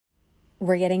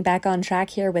We're getting back on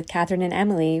track here with Catherine and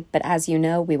Emily, but as you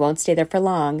know, we won't stay there for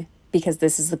long because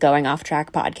this is the Going Off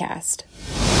Track podcast.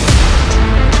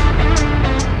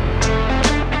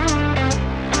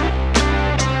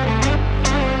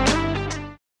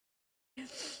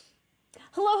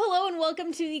 Hello, and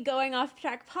welcome to the Going Off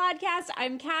Track podcast.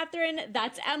 I'm Catherine,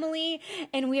 that's Emily,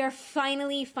 and we are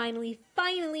finally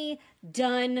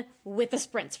done with the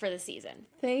sprints for the season.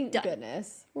 Thank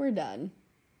goodness. We're done.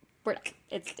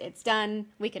 It's done.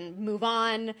 We can move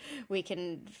on. We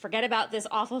can forget about this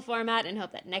awful format and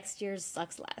hope that next year's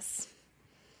sucks less.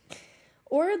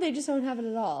 Or they just don't have it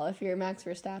at all if you're Max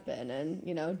Verstappen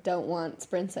and, don't want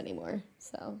sprints anymore.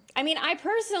 So, I mean, I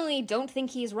personally don't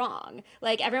think he's wrong.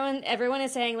 Like, everyone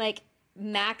is saying, like,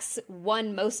 Max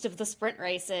won most of the sprint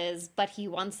races, but he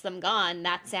wants them gone.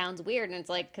 That sounds weird. And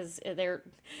it's like, because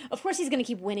of course he's going to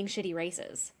keep winning shitty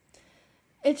races.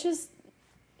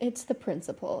 It's the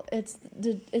principle.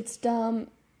 It's dumb.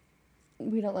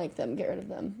 We don't like them. Get rid of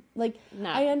them. Like, no.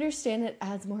 I understand it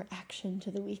adds more action to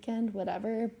the weekend,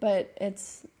 whatever, but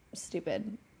it's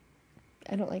stupid.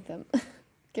 I don't like them.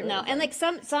 No, and like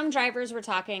some drivers were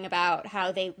talking about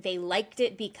how they liked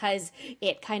it because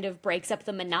it kind of breaks up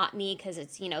the monotony because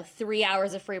it's, 3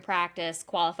 hours of free practice,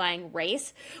 qualifying,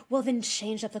 race. Well, then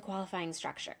change up the qualifying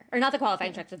structure. Or not the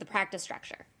qualifying structure, the practice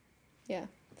structure. Yeah.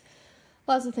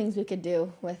 Lots of things we could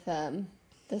do with the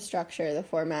structure, the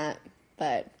format,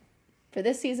 but for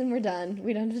this season, we're done.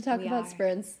 We don't have to talk about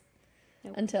sprints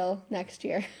until next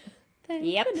year.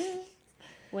 Yep.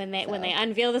 When they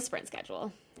unveil the sprint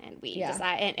schedule, and we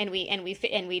decide, and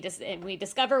we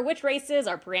discover which races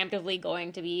are preemptively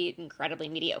going to be incredibly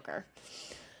mediocre.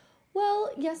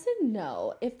 Well, yes and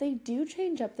no. If they do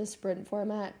change up the sprint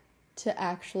format to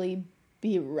actually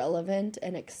be relevant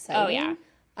and exciting,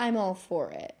 I'm all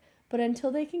for it. But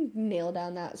until they can nail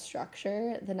down that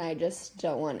structure, then I just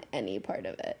don't want any part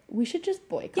of it. We should just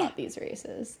boycott these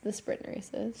races, the sprint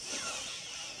races.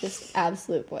 Just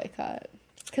absolute boycott.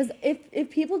 Because if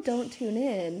people don't tune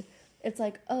in, it's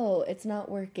like, oh, it's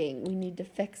not working. We need to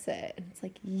fix it. And it's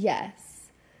like, yes.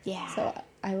 Yeah. So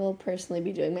I will personally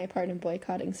be doing my part in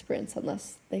boycotting sprints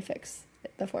unless they fix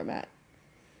the format.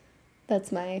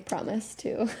 That's my promise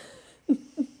to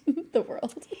the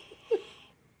world.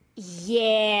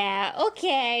 Yeah.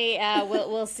 Okay.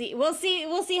 We'll see. We'll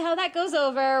see how that goes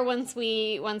over once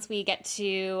we get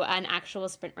to an actual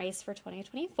sprint race for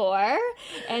 2024,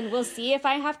 and we'll see if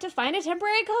I have to find a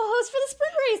temporary co-host for the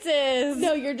sprint races.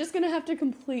 No, you're just gonna have to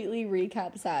completely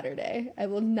recap Saturday. I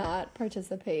will not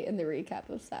participate in the recap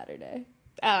of Saturday.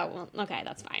 Oh, well, okay,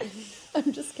 that's fine.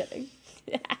 I'm just kidding.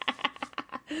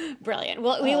 Brilliant.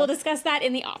 Well, we will discuss that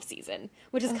in the off season,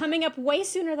 which is coming up way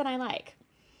sooner than I like.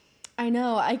 I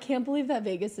know. I can't believe that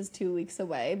Vegas is 2 weeks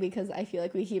away because I feel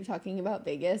like we keep talking about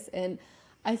Vegas. And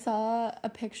I saw a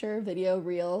picture, video,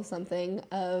 reel, something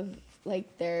of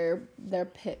like their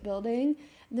pit building.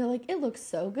 And they're like, it looks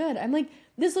so good. I'm like,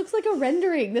 this looks like a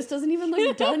rendering. This doesn't even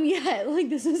look done yet. Like,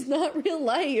 this is not real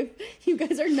life. You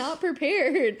guys are not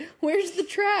prepared. Where's the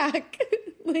track?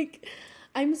 Like,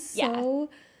 I'm so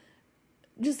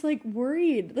just like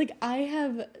worried. Like, I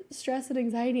have stress and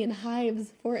anxiety and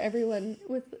hives for everyone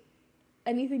with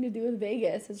anything to do with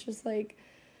Vegas. It's just like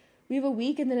we have a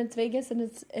week and then it's Vegas and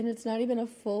it's not even a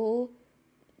full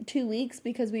 2 weeks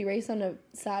because we race on a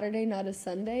Saturday, not a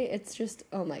Sunday. It's just,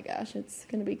 oh my gosh, it's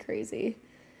gonna be crazy.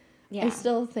 I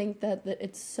still think that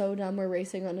it's so dumb we're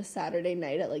racing on a Saturday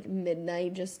night at like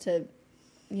midnight just to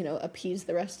appease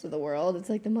the rest of the world. It's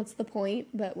like, then what's the point?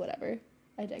 But whatever.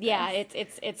 I digress. Yeah,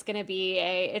 it's gonna be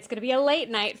a late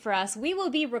night for us. We will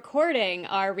be recording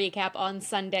our recap on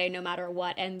Sunday, no matter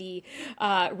what, and the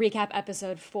recap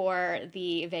episode for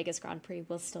the Vegas Grand Prix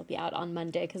will still be out on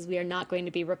Monday because we are not going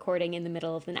to be recording in the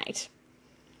middle of the night.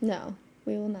 No,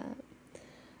 we will not.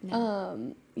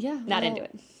 No. Not into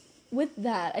it. With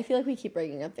that, I feel like we keep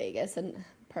bringing up Vegas, and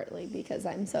partly because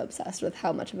I'm so obsessed with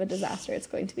how much of a disaster it's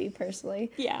going to be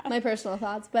personally. Yeah. My personal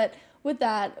thoughts. But with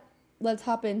that, let's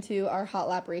hop into our hot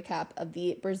lap recap of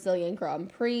the Brazilian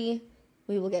Grand Prix.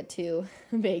 We will get to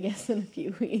Vegas in a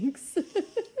few weeks.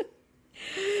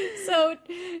 So,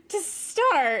 to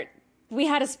start, we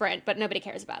had a sprint, but nobody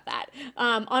cares about that.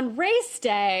 On race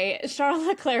day, Charles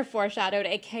Leclerc foreshadowed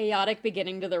a chaotic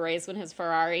beginning to the race when his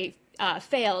Ferrari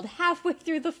failed halfway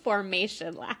through the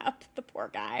formation lap. The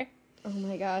poor guy. Oh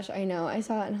my gosh, I know. I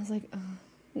saw it and I was like, oh,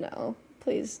 no,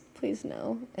 please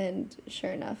no. And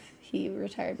sure enough, he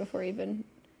retired before even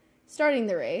starting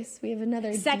the race. We have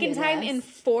another second DNS. time in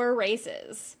 4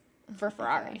 races for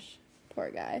Ferrari. Gosh, poor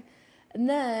guy. And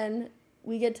then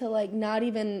we get to like not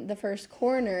even the first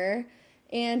corner,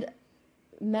 and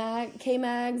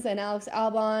K-Mags and Alex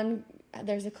Albon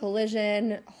there's a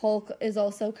collision. Hulk is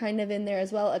also kind of in there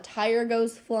as well. A tire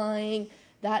goes flying.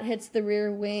 That hits the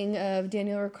rear wing of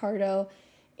Daniel Ricciardo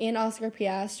and Oscar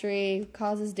Piastri,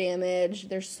 causes damage.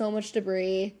 There's so much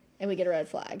debris, and we get a red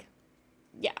flag.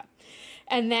 Yeah.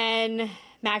 And then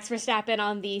Max Verstappen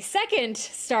on the second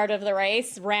start of the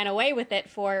race ran away with it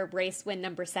for race win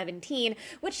number 17,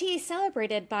 which he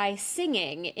celebrated by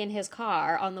singing in his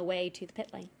car on the way to the pit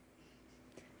lane.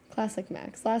 Classic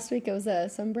Max. Last week it was a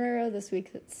sombrero. This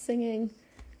week it's singing.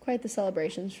 Quite the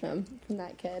celebrations from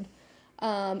that kid.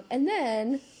 And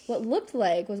then what looked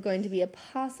like was going to be a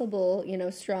possible,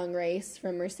 strong race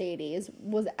from Mercedes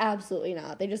was absolutely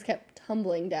not. They just kept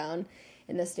tumbling down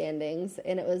in the standings,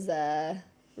 and it was a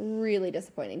really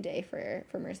disappointing day for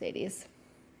Mercedes.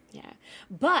 Yeah.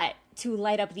 But to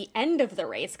light up the end of the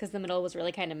race, because the middle was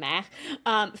really kind of meh,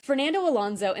 Fernando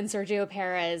Alonso and Sergio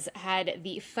Perez had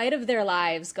the fight of their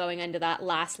lives going into that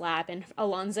last lap, and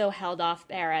Alonso held off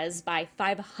Perez by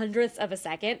 0.05 of a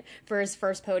second for his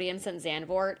first podium since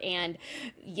Zandvoort. And,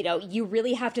 you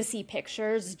really have to see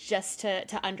pictures just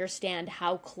to understand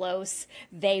how close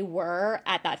they were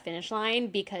at that finish line,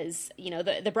 because,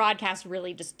 the broadcast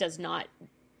really just does not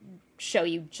show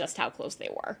you just how close they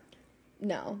were.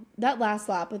 No, that last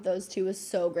lap with those two was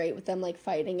so great, with them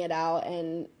fighting it out,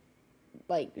 and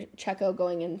Checo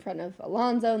going in front of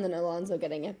Alonso, and then Alonso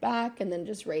getting it back, and then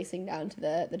just racing down to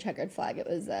the checkered flag. It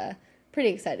was a pretty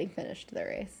exciting finish to the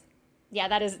race. Yeah,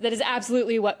 that is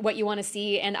absolutely what you want to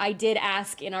see. And I did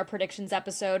ask in our predictions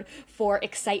episode for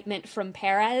excitement from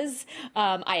Perez.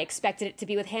 I expected it to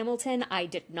be with Hamilton. I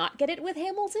did not get it with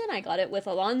Hamilton. I got it with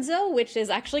Alonso, which is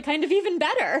actually kind of even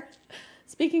better.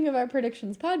 Speaking of our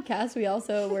predictions podcast, we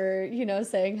also were,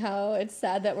 saying how it's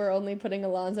sad that we're only putting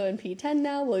Alonso in P10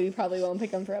 now. Well, you probably won't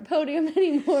pick him for a podium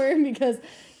anymore because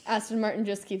Aston Martin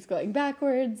just keeps going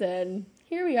backwards, and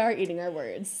here we are eating our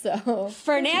words. So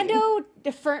Fernando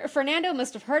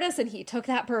must have heard us, and he took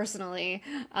that personally.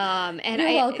 And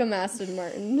you're welcome, Aston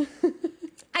Martin.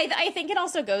 I think it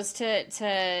also goes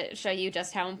to show you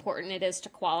just how important it is to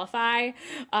qualify,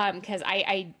 because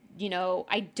I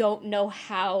don't know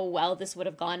how well this would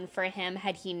have gone for him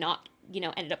had he not,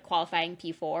 ended up qualifying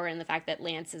P4, and the fact that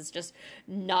Lance is just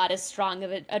not as strong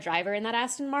of a driver in that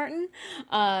Aston Martin.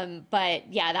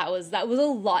 But yeah, that was a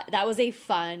lot. That was a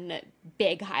fun,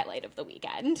 big highlight of the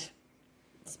weekend.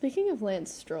 Speaking of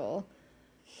Lance Stroll,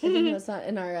 I know it's not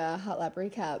in our hot lap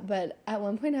recap, but at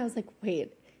one point I was like,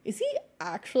 wait, is he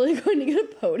actually going to get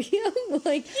a podium?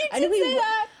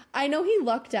 I know he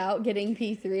lucked out getting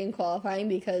P3 in qualifying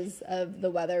because of the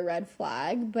weather red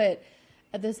flag, but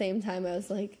at the same time I was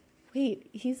like, wait,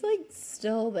 he's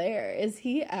still there. Is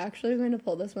he actually going to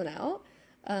pull this one out?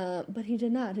 But he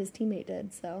did not. His teammate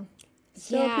did, so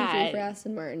still P3 for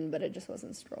Aston Martin, but it just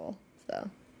wasn't Stroll. So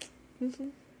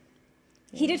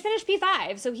he did finish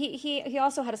P5, so he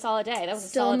also had a solid day. That was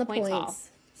still a solid in the points haul.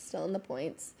 Still in the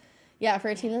points. Yeah, for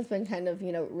a team that's been kind of,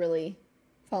 really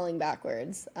falling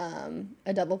backwards,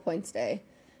 a double points day,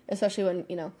 especially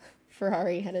when,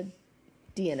 Ferrari had a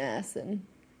DNS and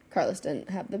Carlos didn't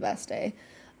have the best day.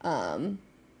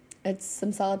 It's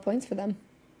some solid points for them.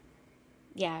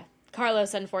 Yeah.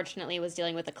 Carlos, unfortunately, was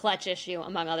dealing with a clutch issue,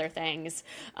 among other things.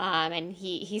 And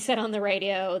he said on the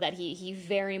radio that he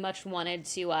very much wanted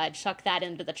to chuck that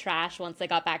into the trash once they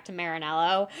got back to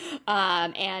Maranello.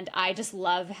 And I just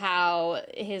love how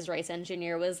his race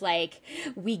engineer was like,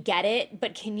 we get it,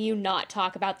 but can you not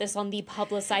talk about this on the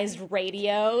publicized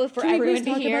radio for everyone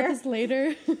to hear? Can we talk about this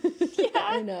later? Yeah.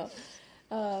 I know.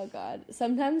 Oh, God.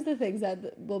 Sometimes the things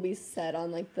that will be said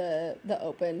on, the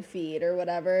open feed or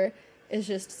whatever is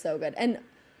just so good. And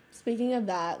speaking of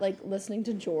that, listening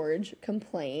to George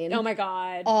complain. Oh, my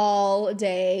God. All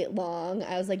day long.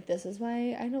 I was like, this is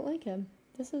why I don't like him.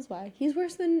 This is why. He's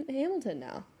worse than Hamilton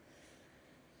now.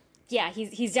 Yeah,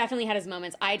 he's definitely had his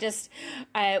moments. I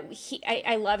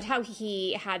loved how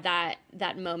he had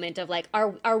that moment of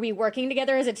are we working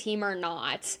together as a team or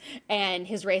not? And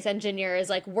his race engineer is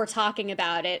like, we're talking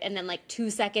about it. And then 2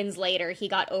 seconds later, he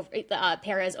got over.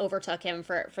 Perez overtook him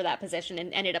for that position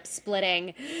and ended up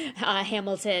splitting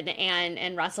Hamilton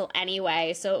and Russell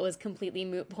anyway. So it was completely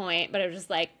moot point. But it was just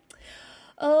like,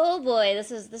 oh boy,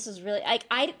 this is really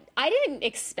I didn't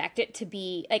expect it to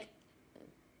be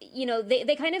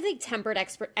they kind of tempered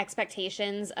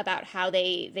expectations about how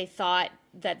they thought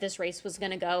that this race was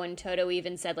going to go, and Toto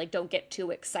even said don't get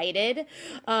too excited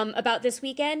about this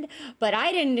weekend, but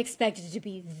I didn't expect it to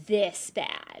be this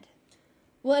bad.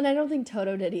 Well, and I don't think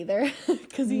Toto did either,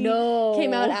 because he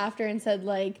came out after and said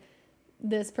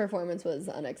this performance was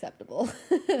unacceptable.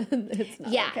 It's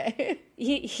not okay.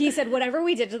 He said whatever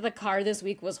we did to the car this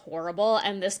week was horrible,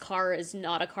 and this car is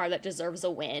not a car that deserves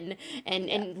a win.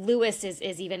 And Lewis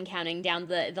is even counting down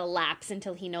the laps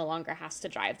until he no longer has to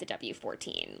drive the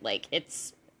W14. Like,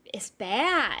 it's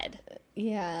bad.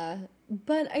 Yeah.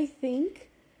 But I think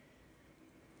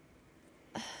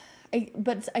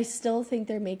I still think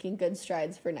they're making good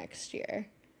strides for next year.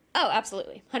 Oh,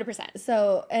 absolutely. 100%.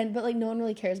 So, but like no one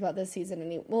really cares about this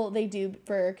season well, they do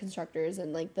for constructors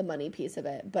and like the money piece of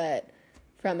it, but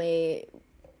from a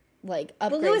like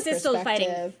upgrade Lewis is still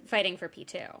perspective, fighting for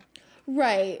P2.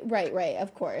 Right,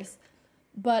 of course.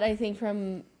 But I think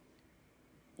from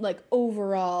like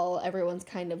overall, everyone's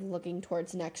kind of looking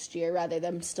towards next year rather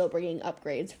than still bringing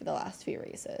upgrades for the last few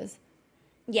races.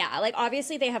 Yeah, like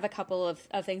obviously they have a couple of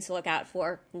things to look out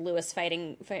for. Lewis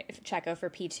fighting Checo for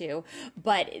P2,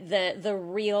 but the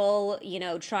real,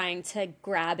 trying to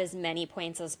grab as many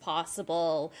points as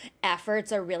possible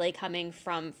efforts are really coming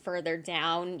from further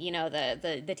down.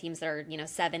 The teams that are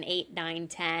 7, 8, 9,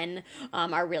 10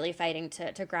 are really fighting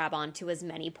to grab onto as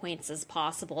many points as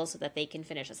possible so that they can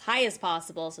finish as high as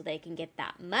possible so they can get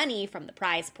that money from the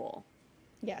prize pool.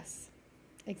 Yes,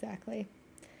 exactly.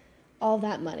 All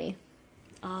that money.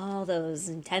 All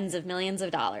those tens of millions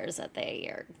of dollars that they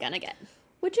are gonna get.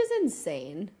 Which is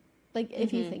insane, like,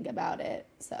 if you think about it.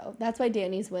 So that's why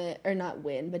Danny's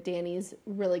Danny's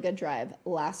really good drive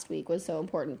last week was so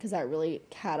important because that really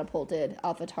catapulted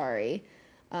AlphaTauri.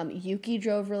 Yuki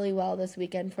drove really well this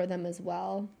weekend for them as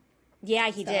well. Yeah,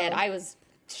 he did.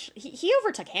 He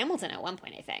overtook Hamilton at one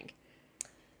point, I think.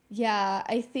 Yeah,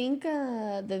 I think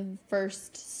the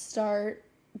first start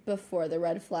before the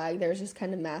red flag, there was just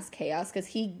kind of mass chaos because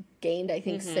he gained, I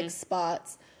think, 6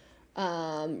 spots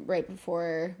right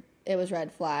before it was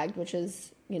red flagged, which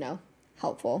is,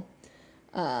 helpful.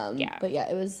 Yeah. But yeah,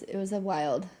 it was a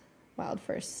wild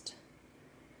first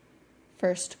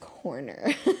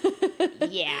corner.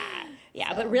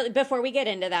 Yeah, but really, before we get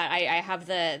into that, I have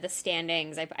the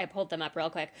standings. I pulled them up real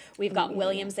quick. We've got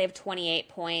Williams, they have 28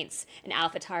 points, and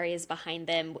AlphaTauri is behind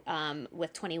them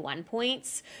with 21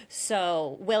 points.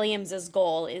 So Williams'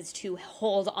 goal is to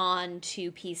hold on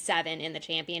to P7 in the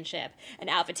championship, and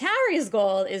AlphaTauri's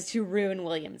goal is to ruin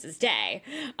Williams' day.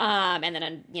 And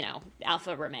then,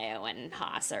 Alfa Romeo and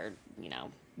Haas are,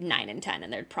 9 and 10,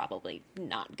 and they're probably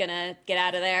not gonna get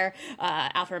out of there.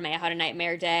 Alfa Romeo had a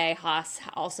nightmare day. Haas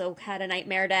also had a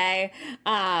nightmare day.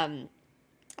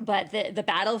 But the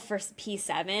battle for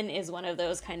P7 is one of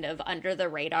those kind of under the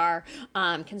radar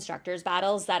constructors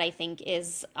battles that I think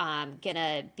is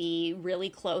gonna be really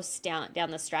close down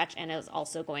the stretch, and is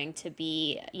also going to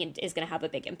have a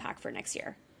big impact for next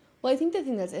year. Well, I think the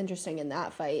thing that's interesting in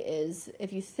that fight is,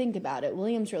 if you think about it,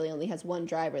 Williams really only has one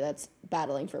driver that's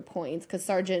battling for points, because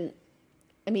Sargent,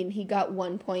 he got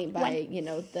 1 point by,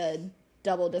 the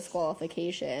double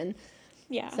disqualification.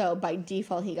 Yeah. So by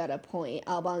default, he got a point.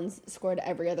 Albon's scored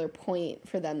every other point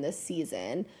for them this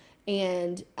season.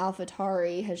 And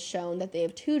AlphaTauri has shown that they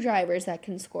have 2 drivers that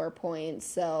can score points.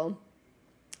 So,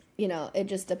 it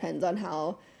just depends on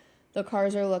how the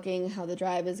cars are looking, how the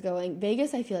drive is going.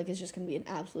 Vegas, I feel like, is just going to be an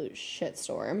absolute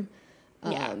shitstorm.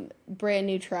 Yeah. Brand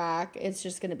new track. It's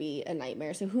just going to be a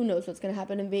nightmare. So who knows what's going to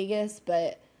happen in Vegas,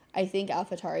 but I think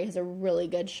AlphaTauri has a really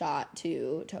good shot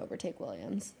to overtake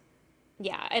Williams.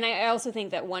 Yeah, and I also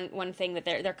think that one thing that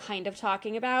they're kind of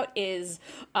talking about is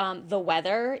the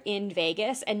weather in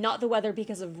Vegas, and not the weather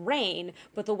because of rain,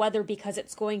 but the weather because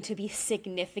it's going to be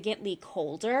significantly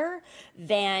colder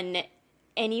than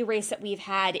any race that we've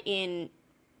had in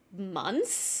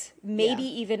months, maybe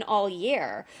even all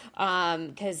year,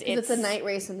 because it's a night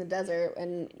race in the desert,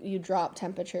 and you drop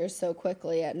temperatures so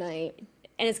quickly at night,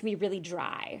 and it's gonna be really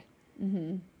dry.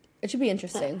 Mm-hmm. It should be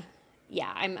interesting.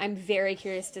 Yeah, I'm very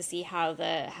curious to see how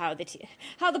the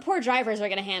poor drivers are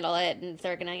gonna handle it, and if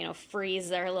they're gonna freeze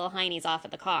their little heinies off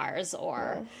at the cars,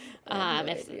 or I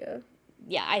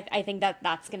think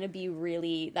that's going to be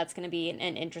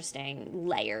an interesting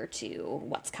layer to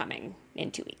what's coming in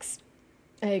 2 weeks.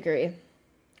 I agree.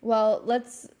 Well,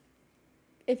 let's,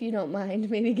 if you don't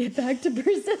mind, maybe get back to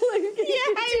Brazil.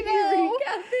 I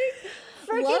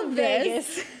know. Love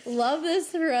Vegas. Love this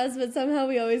for us, but somehow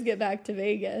we always get back to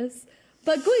Vegas.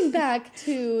 But going back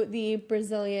to the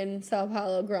Brazilian Sao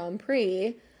Paulo Grand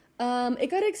Prix,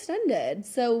 it got extended,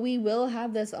 so we will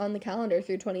have this on the calendar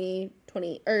through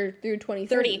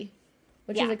 2030,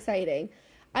 which is exciting.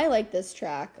 I like this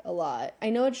track a lot. I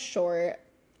know it's short.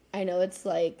 I know it's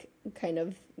like kind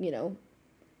of,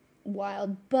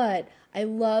 wild, but I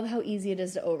love how easy it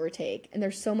is to overtake, and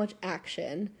there's so much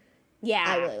action. Yeah.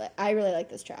 I really like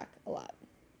this track a lot.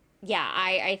 yeah,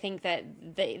 I think that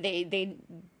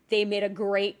they made a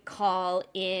great call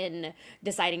in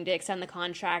deciding to extend the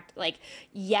contract. Like,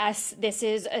 yes, this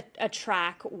is a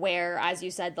track where, as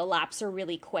you said, the laps are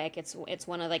really quick. It's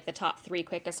one of like the top 3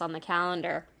 quickest on the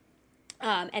calendar.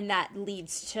 And that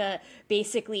leads to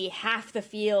basically half the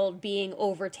field being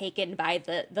overtaken by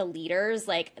the leaders.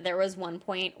 Like, there was one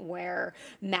point where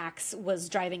Max was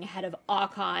driving ahead of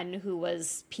Ocon, who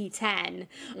was P10.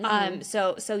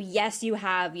 So yes, you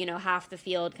have, half the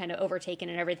field kind of overtaken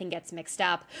and everything gets mixed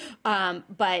up.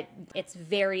 But it's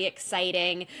very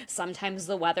exciting. Sometimes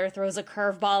the weather throws a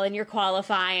curveball in your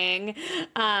qualifying.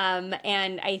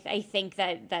 And I think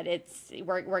that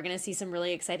we're going to see some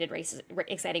really exciting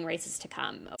races to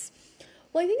come.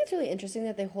 Well, I think it's really interesting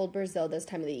that they hold Brazil this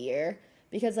time of the year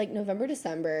because, like, November,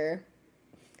 December,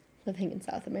 living in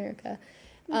South America,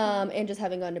 and just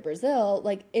having gone to Brazil,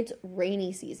 like, it's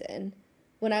rainy season.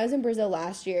 When I was in Brazil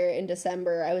last year in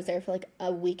December, I was there for, like,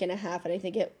 a week and a half, and I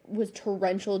think it was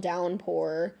torrential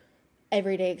downpour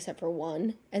every day except for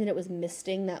one, and then it was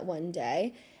misting that one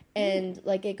day. And,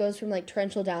 like, it goes from, like,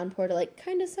 torrential downpour to, like,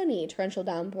 kind of sunny torrential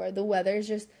downpour. The weather's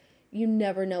just... you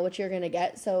never know what you're going to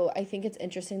get. So I think it's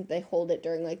interesting that they hold it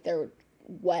during, like, their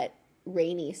wet,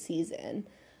 rainy season.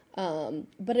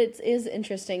 But it is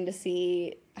interesting to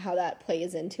see how that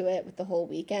plays into it with the whole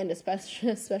weekend,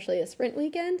 especially a sprint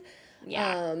weekend.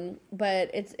 Yeah.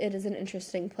 But it is an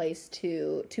interesting place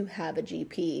to have a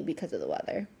GP because of the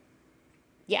weather.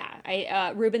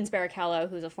 Yeah, Rubens Barrichello,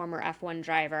 who's a former F1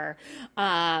 driver,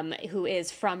 who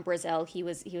is from Brazil, he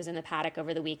was in the paddock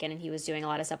over the weekend, and he was doing a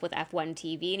lot of stuff with F1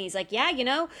 TV, and he's like, yeah,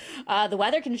 the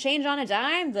weather can change on a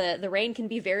dime. The rain can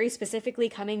be very specifically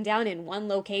coming down in one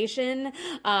location,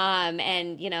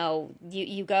 and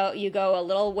you go a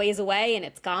little ways away and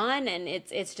it's gone, and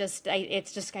it's just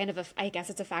kind of I guess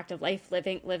it's a fact of life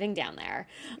living down there,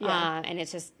 and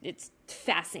it's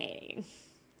fascinating.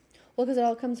 Well, because it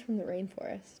all comes from the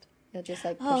rainforest. It just,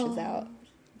 like, pushes out.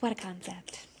 What a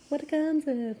concept. What a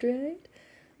concept, right?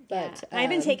 But I've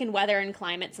been taking weather and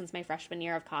climate since my freshman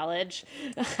year of college.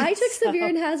 I took severe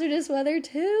and hazardous weather,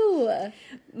 too.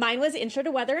 Mine was Intro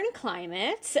to Weather and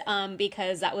Climate,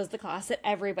 because that was the class that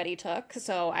everybody took.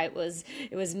 So it was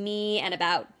me and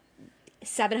about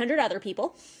 700 other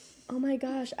people. Oh my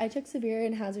gosh, I took severe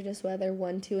and hazardous weather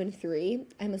 1, 2, and 3.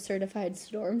 I'm a certified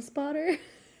storm spotter.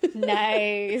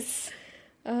 Nice.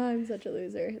 Oh, I'm such a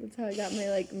loser. That's how I got my,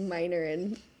 like, minor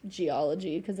in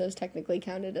geology, because those technically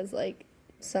counted as, like,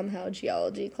 somehow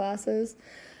geology classes.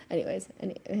 Anyways,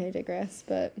 I digress,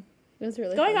 but it was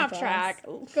really Going fun off class. track.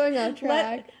 Going off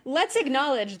track. Let's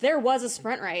acknowledge there was a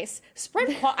sprint race.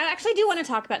 I actually do want to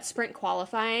talk about sprint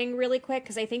qualifying really quick,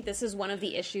 because I think this is one of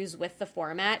the issues with the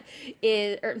format.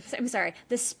 The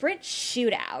sprint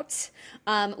shootout,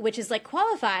 which is like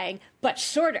qualifying but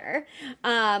shorter.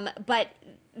 But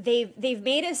they've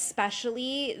made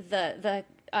especially the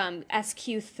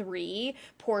SQ3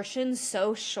 portion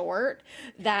so short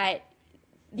that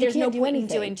there's no point in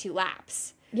doing 2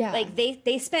 laps. Yeah. Like,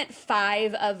 they spent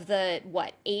 5 of the,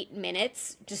 8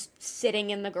 minutes just sitting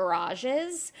in the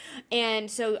garages.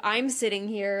 And so I'm sitting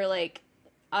here, like,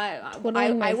 I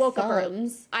woke up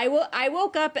early. I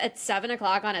woke up at 7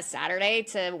 o'clock on a Saturday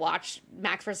to watch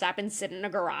Max Verstappen sit in a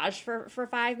garage for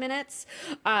 5 minutes.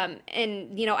 And,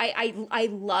 I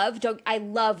love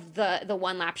the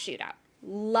 1 lap shootout.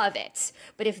 Love it.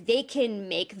 But if they can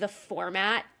make the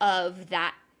format of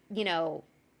that,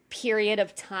 period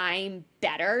of time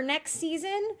better next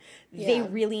season, they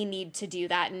really need to do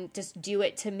that, and just do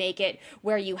it to make it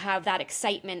where you have that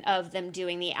excitement of them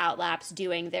doing the outlaps,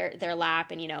 doing their lap,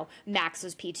 and Max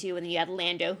was P2, and then you had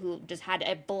Lando, who just had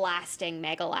a blasting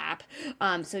mega lap.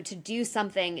 So to do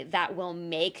something that will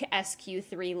make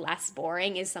SQ3 less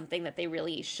boring is something that they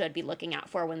really should be looking out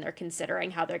for when they're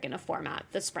considering how they're going to format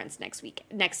the sprints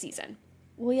next season.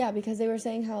 Well, yeah, because they were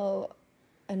saying how,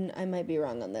 and I might be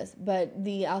wrong on this, but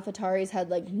the AlphaTauris had,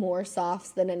 like, more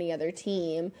softs than any other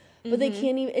team, but they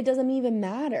can't even, it doesn't even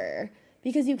matter,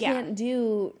 because you can't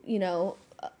do,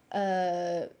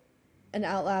 an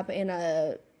outlap and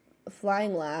a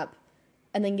flying lap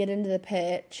and then get into the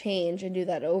pit, change, and do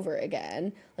that over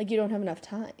again. Like, you don't have enough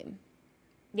time.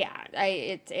 Yeah,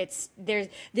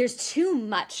 there's too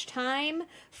much time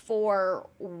for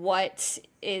what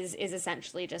is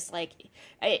essentially just like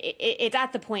it's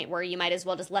at the point where you might as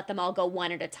well just let them all go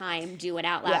one at a time, do an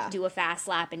out lap, do a fast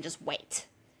lap, and just wait.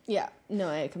 Yeah, no,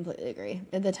 I completely agree.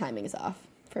 The timing is off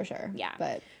for sure. Yeah,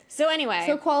 but so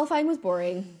anyway, qualifying was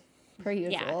boring per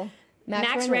usual. Yeah.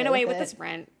 Max ran away with the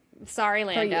sprint. Sorry,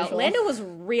 Lando. usual. Lando was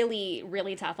really,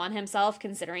 really tough on himself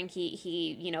considering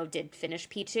he did finish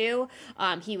P2.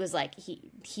 He was like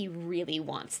he really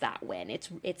wants that win.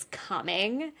 It's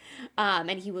coming.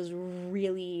 And he was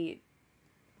really,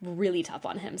 really tough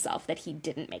on himself that he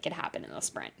didn't make it happen in the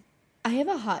sprint. I have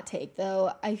a hot take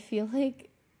though. I feel like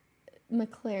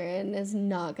McLaren is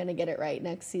not going to get it right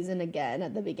next season again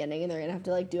at the beginning, and they're going to have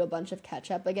to like do a bunch of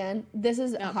catch up again. This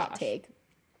is a hot take.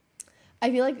 I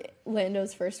feel like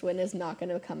Lando's first win is not going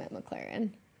to come at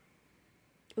McLaren.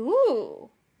 Ooh,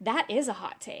 that is a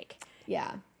hot take.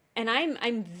 Yeah. And I'm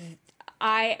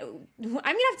gonna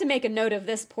have to make a note of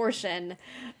this portion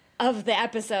of the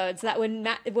episode so that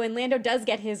when Lando does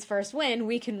get his first win,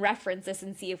 we can reference this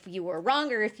and see if you were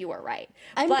wrong or if you were right.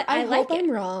 I hope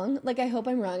I'm wrong. Like, I hope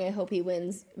I'm wrong. I hope he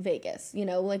wins Vegas. You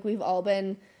know, like, we've all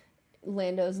been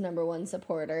Lando's number one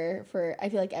supporter for, I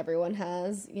feel like everyone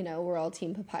has, you know, we're all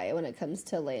team papaya when it comes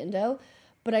to Lando.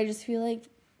 But I just feel like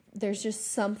there's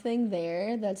just something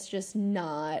there that's just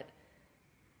not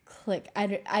click.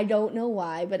 I don't know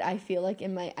why, but I feel like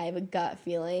I have a gut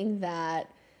feeling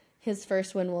that his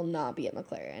first win will not be at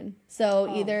McLaren.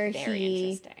 So either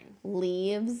he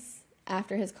leaves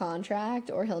after his contract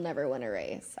or he'll never win a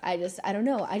race. I don't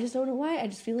know. I just don't know why. I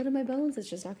just feel it in my bones. It's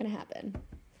just not going to happen.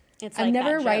 I'm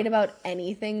never right about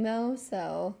anything, though,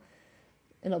 so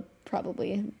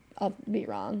I'll be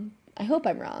wrong. I hope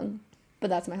I'm wrong,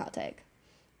 but that's my hot take.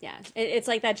 Yeah, it's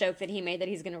like that joke that he made that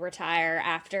he's going to retire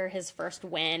after his first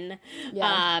win.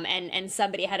 Yeah. And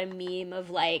somebody had a meme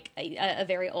of like a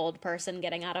very old person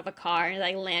getting out of a car and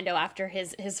like Lando after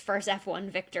his first F1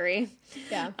 victory.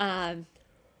 Yeah.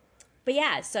 But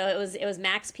yeah, so it was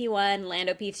Max P1,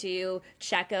 Lando P2,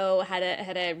 Checo had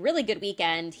a really good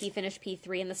weekend. He finished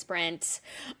P3 in the sprint,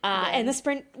 and the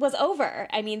sprint was over.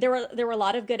 I mean, there were a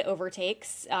lot of good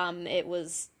overtakes. It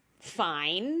was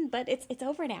fine, but it's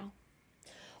over now.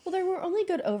 Well, there were only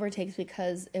good overtakes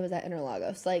because it was at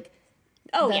Interlagos. Like,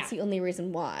 that's the only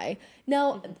reason why.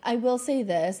 Now, I will say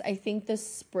this. I think the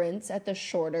sprints at the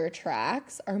shorter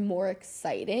tracks are more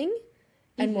exciting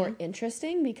and more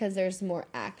interesting because there's more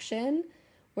action.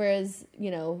 Whereas, you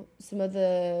know, some of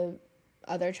the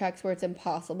other tracks where it's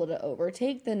impossible to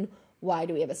overtake, then why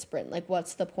do we have a sprint? Like,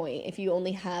 what's the point? If you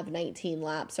only have 19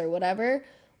 laps or whatever,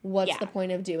 what's the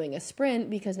point of doing a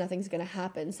sprint? Because nothing's going to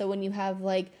happen. So when you have,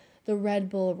 like, the Red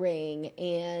Bull Ring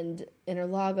and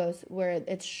Interlagos where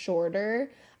it's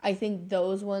shorter, I think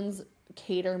those ones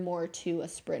cater more to a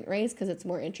sprint race because it's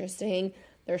more interesting.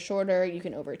 They're shorter. You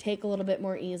can overtake a little bit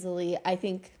more easily. I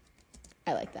think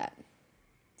I like that.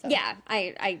 So. Yeah,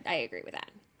 I agree with that.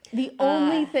 The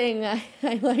only thing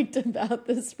I liked about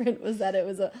the sprint was that it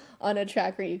was on a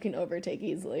track where you can overtake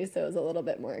easily, so it was a little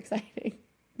bit more exciting.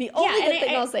 The only good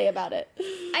thing I'll say about it.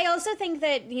 I also think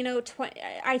that, you know,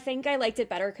 I think I liked it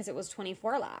better because it was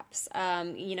 24 laps.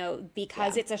 You know,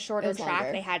 because it's a shorter track,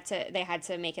 longer. They had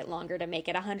to make it longer to make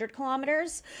it 100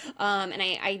 kilometers. And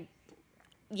I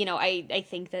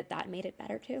think that made it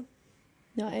better too.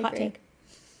 No, I agree. Hot take.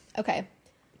 Okay,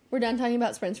 we're done talking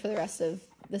about sprints for the rest of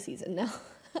the season now.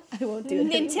 I won't do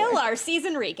it until anymore. Our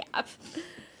season recap.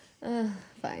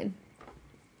 Fine.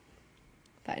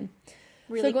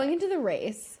 Really so going into the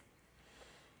race.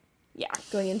 Yeah.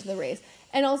 Going into the race.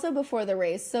 And also before the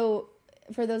race. So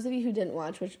for those of you who didn't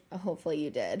watch, which hopefully you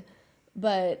did,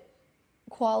 but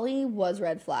quali was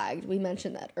red flagged. We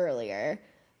mentioned that earlier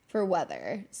for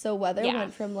weather. So weather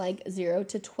went from like 0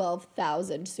 to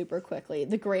 12,000 super quickly.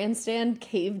 The grandstand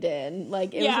caved in.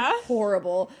 Like it was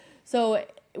horrible. So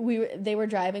they were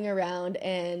driving around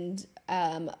and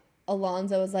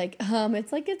Alonso was like,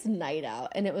 it's night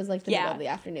out. And it was like the middle of the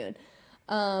afternoon.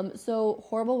 So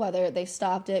horrible weather. They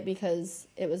stopped it because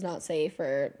it was not safe,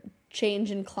 or change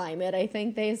in climate, I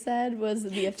think they said was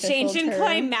the official Change in term.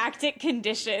 climatic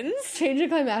conditions. Change in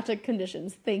climatic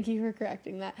conditions. Thank you for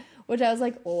correcting that. Which I was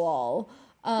like, lol.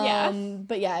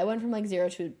 But yeah, it went from like 0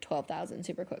 to 12,000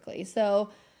 super quickly. So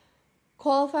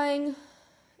qualifying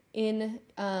in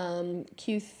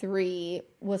Q3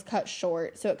 was cut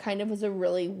short. So it kind of was a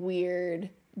really weird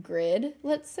grid,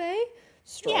 let's say.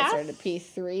 Stroll started at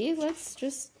P3. Let's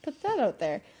just put that out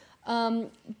there.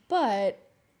 But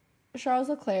Charles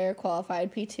Leclerc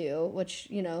qualified P2, which,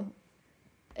 you know,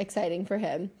 exciting for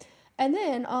him. And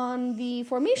then on the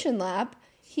formation lap,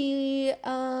 he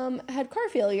had car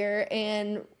failure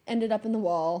and ended up in the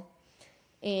wall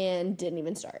and didn't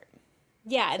even start.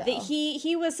 Yeah, So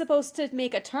he was supposed to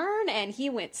make a turn and he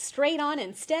went straight on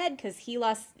instead because he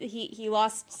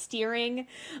lost steering.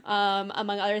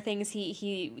 Among other things,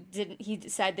 he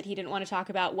said that he didn't want to talk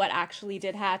about what actually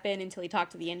did happen until he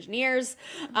talked to the engineers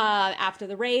after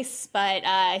the race. But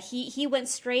he went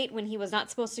straight when he was not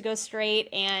supposed to go straight,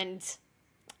 and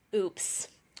oops.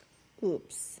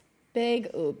 oops, big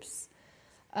oops.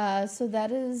 So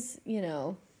that is,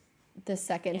 the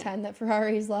second time that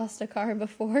Ferrari's lost a car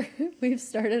before we've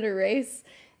started a race.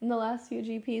 In the last few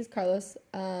GPs, Carlos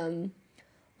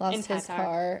lost his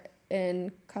car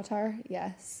in Qatar.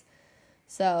 Yes.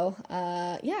 So,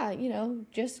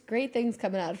 just great things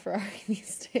coming out of Ferrari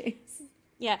these days.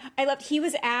 Yeah, I loved. He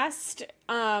was asked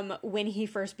when he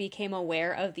first became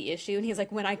aware of the issue, and he's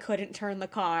like, "When I couldn't turn the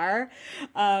car,"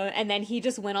 and then he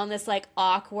just went on this like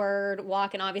awkward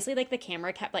walk, and obviously like the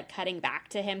camera kept like cutting back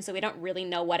to him, so we don't really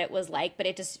know what it was like, but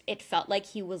it felt like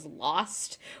he was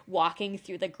lost walking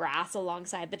through the grass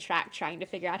alongside the track, trying to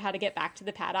figure out how to get back to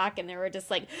the paddock, and there were just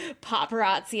like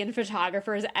paparazzi and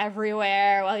photographers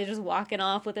everywhere while he's just walking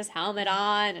off with his helmet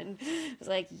on, and it was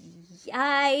like,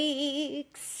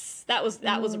 yikes. That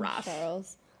was rough.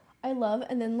 Charles. I love,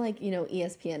 and then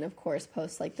ESPN of course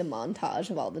posts like the montage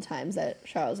of all the times that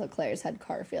Charles Leclerc's had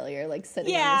car failure, like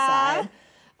sitting on the side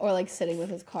or like sitting with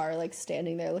his car, like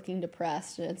standing there looking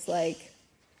depressed, and it's like,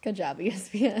 good job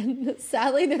ESPN.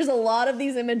 Sadly, there's a lot of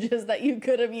these images that you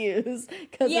could have used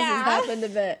because this has happened a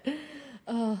bit.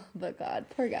 Oh, but God,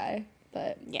 poor guy.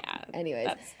 But yeah, anyways,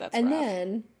 that's and rough.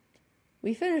 then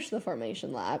we finished the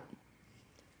formation lap.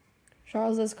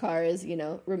 Charles's car is,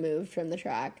 removed from the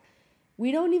track.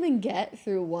 We don't even get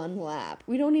through one lap.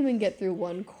 We don't even get through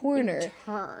one corner.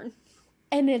 Turn.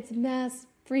 And it's mass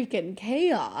freaking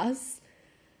chaos.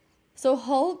 So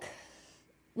Hulk,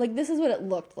 this is what it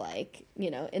looked like,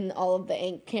 in all of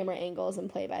the camera angles and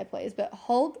play-by-plays. But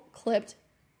Hulk clipped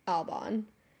Albon,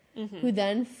 who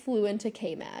then flew into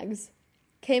K-Mag's.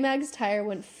 K-Mag's tire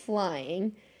went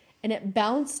flying, and it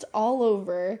bounced all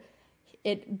over.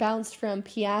 It bounced from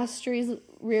Piastri's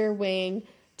rear wing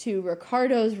to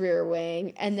Ricciardo's rear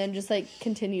wing, and then just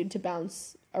continued to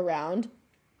bounce around.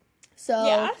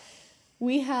 So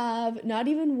we have not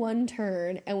even one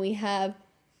turn, and we have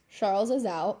Charles is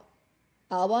out,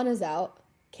 Albon is out,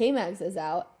 K-Max is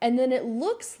out, and then it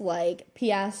looks like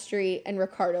Piastri and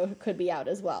Ricciardo could be out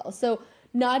as well. So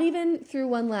not even through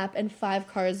one lap, and 5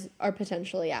 cars are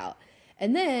potentially out.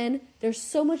 And then there's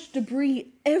so much debris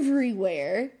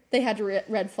everywhere. They had to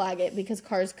red flag it because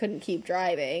cars couldn't keep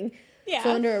driving. Yeah.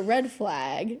 So under a red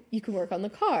flag, you can work on the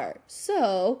car.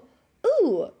 So,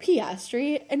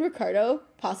 Piastri and Ricciardo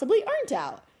possibly aren't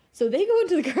out. So they go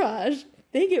into the garage,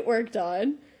 they get worked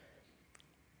on,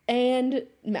 and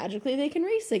magically they can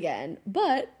race again.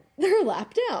 But they're a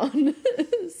lap down.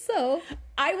 So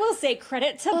I will say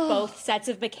credit to both sets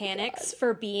of mechanics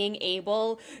for being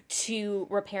able to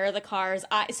repair the cars.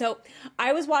 So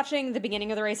I was watching the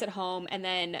beginning of the race at home, and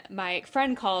then my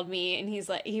friend called me, and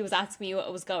he was asking me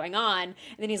what was going on, and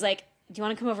then he's like, do you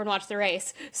want to come over and watch the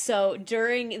race? So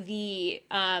during the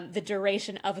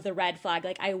duration of the red flag,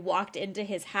 I walked into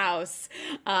his house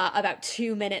about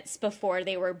 2 minutes before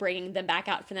they were bringing them back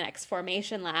out for the next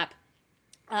formation lap.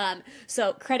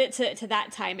 So credit to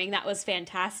that timing. That was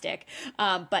fantastic.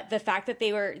 But the fact that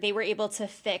they were able to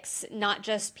fix not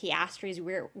just Piastri's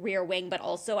rear wing, but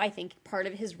also I think part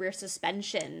of his rear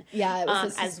suspension. Yeah, it was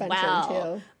his suspension as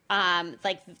well.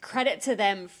 Too. Credit to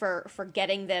them for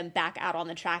getting them back out on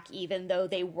the track, even though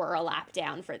they were a lap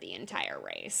down for the entire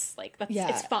race.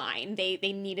 It's fine. They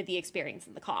needed the experience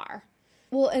in the car.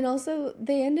 Well, and also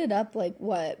they ended up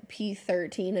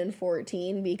P13 and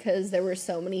 14 because there were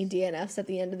so many DNFs at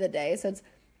the end of the day. So it's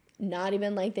not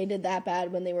even like they did that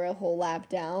bad when they were a whole lap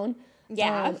down.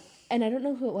 Yeah. And I don't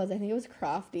know who it was. I think it was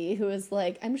Crofty who was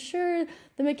like, I'm sure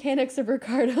the mechanics of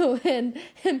Ricciardo and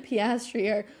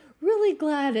Piastri are really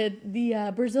glad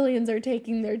the Brazilians are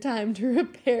taking their time to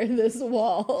repair this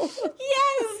wall.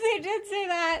 Yes, they did say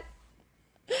that.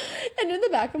 And in the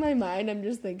back of my mind, I'm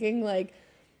just thinking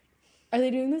are they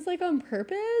doing this on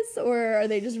purpose, or are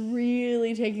they just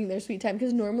really taking their sweet time?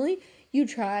 Because normally you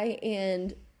try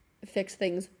and fix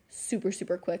things super,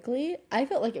 super quickly. I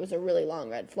felt like it was a really long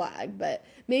red flag, but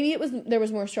maybe there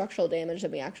was more structural damage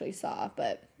than we actually saw.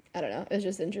 But I don't know. It was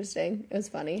just interesting. It was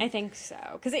funny. I think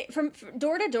so. Because from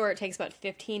door to door, it takes about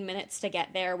 15 minutes to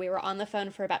get there. We were on the phone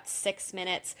for about 6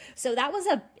 minutes. So that was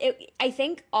I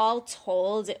think all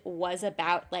told, it was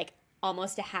about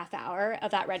almost a half hour of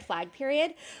that red flag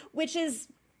period, which is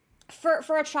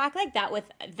For a track like that with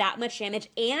that much damage,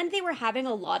 and they were having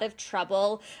a lot of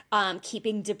trouble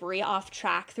keeping debris off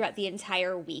track throughout the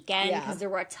entire weekend because there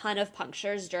were a ton of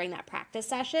punctures during that practice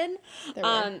session.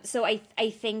 So I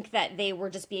think that they were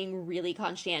just being really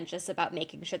conscientious about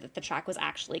making sure that the track was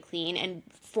actually clean, and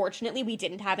fortunately we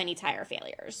didn't have any tire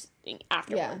failures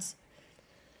afterwards.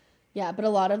 Yeah, but a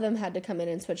lot of them had to come in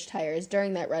and switch tires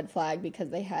during that red flag because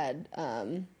they had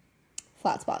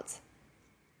flat spots.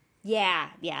 Yeah,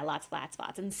 lots of flat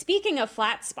spots. And speaking of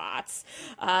flat spots,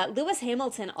 Lewis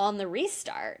Hamilton on the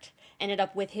restart ended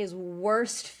up with his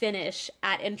worst finish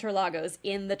at Interlagos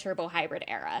in the turbo hybrid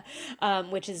era,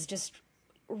 which is just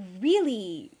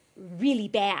really, really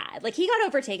bad. Like, he got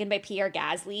overtaken by Pierre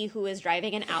Gasly, who is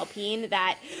driving an Alpine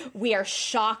that we are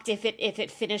shocked if it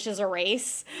finishes a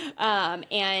race.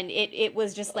 And it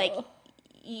was just like...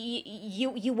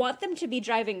 You want them to be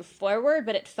driving forward,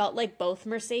 but it felt like both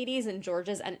Mercedes and George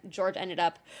ended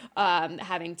up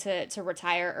having to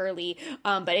retire early.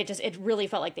 But it really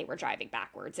felt like they were driving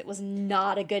backwards. It was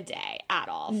not a good day at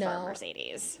all for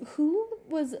Mercedes. Who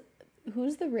was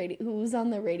on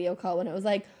the radio call when it was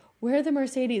like, where are the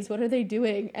Mercedes? What are they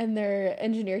doing? And their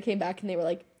engineer came back and they were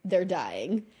like, they're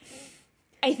dying.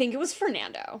 I think it was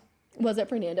Fernando. Was it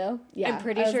Fernando? Yeah. I'm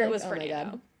pretty sure it was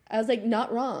Fernando. I was like,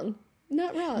 not wrong.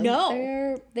 Not wrong.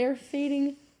 No. They're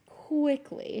fading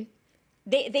quickly.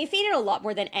 They faded a lot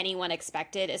more than anyone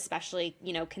expected, especially,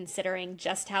 considering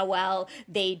just how well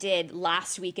they did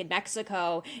last week in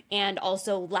Mexico and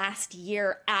also last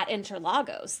year at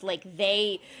Interlagos. Like,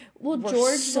 they were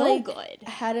George, so good.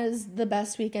 Had the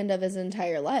best weekend of his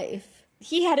entire life.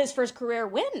 He had his first career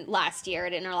win last year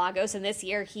at Interlagos, and this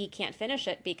year he can't finish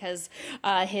it because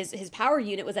his power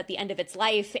unit was at the end of its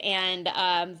life, and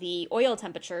the oil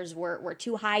temperatures were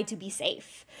too high to be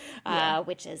safe,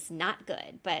 which is not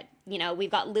good. But,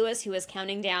 we've got Lewis, who is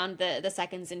counting down the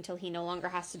seconds until he no longer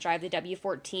has to drive the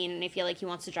W14, and I feel like he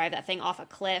wants to drive that thing off a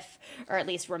cliff, or at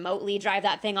least remotely drive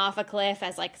that thing off a cliff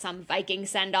as, like, some Viking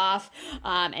send-off.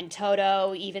 And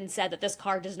Toto even said that this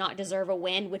car does not deserve a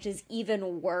win, which is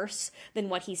even worse than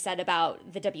what he said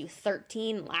about the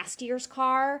W13, last year's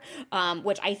car,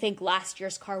 which I think last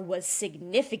year's car was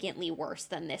significantly worse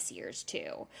than this year's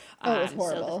too. It was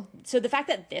horrible. So the fact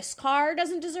that this car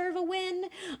doesn't deserve a win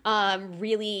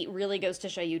really, really goes to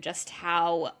show you just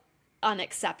how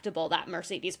unacceptable that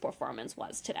Mercedes performance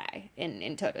was today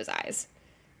in Toto's eyes.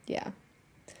 Yeah.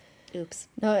 Oops.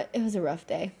 No, it was a rough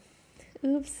day.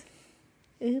 Oops.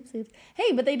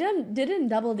 Hey, but they didn't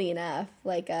double DNF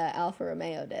like Alfa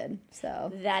Romeo did.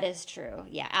 So that is true.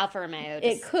 Yeah, Alfa Romeo.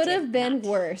 It could have been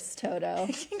worse, Toto.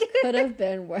 Could have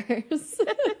been worse.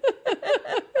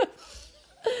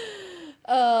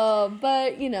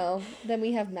 But then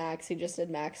we have Max, who just did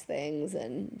Max things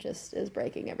and just is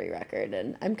breaking every record.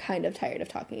 And I'm kind of tired of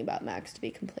talking about Max, to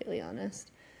be completely honest.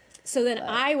 So then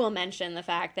I will mention the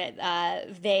fact that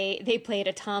they played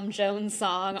a Tom Jones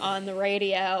song on the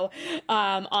radio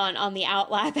on the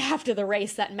outlap after the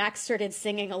race that Max started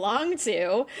singing along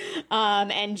to,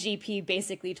 and GP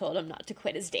basically told him not to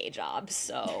quit his day job.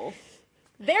 So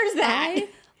there's that. I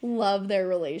love their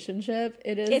relationship.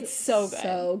 It's so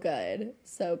good.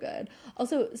 So good.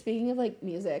 Also, speaking of like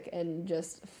music and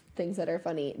just things that are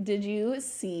funny, did you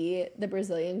see the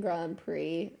Brazilian Grand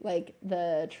Prix? Like,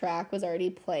 the track was already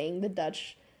playing the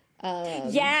Dutch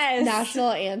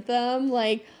national anthem,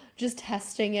 like just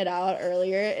testing it out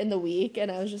earlier in the week,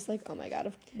 and I was just like, oh my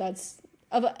god,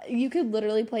 you could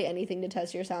literally play anything to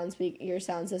test your sound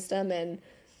system, and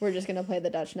we're just gonna play the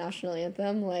Dutch national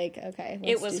anthem. Like, okay,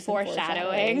 it was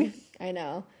foreshadowing. I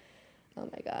know. Oh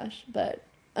my gosh, but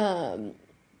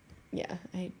yeah,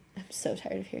 I'm so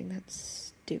tired of hearing that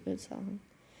stupid song.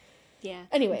 Yeah.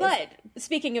 Anyways. But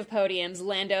speaking of podiums,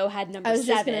 Lando had number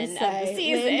 7 of the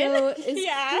season. Lando is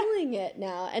killing it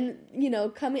now. And,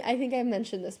 I think I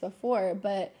mentioned this before,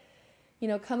 but,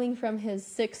 coming from his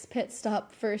 6 pit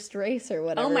stop first race or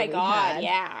whatever. Oh my God,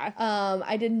 yeah.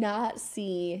 I did not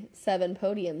see 7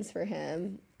 podiums for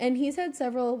him. And he's had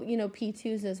several,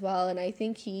 P2s as well. And I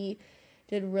think he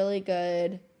did really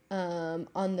good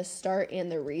on the start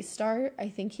and the restart. I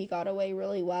think he got away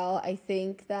really well. I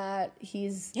think that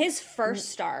his first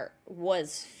start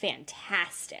was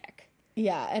fantastic.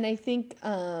 Yeah, and I think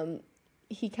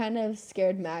he kind of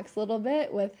scared Max a little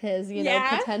bit with his,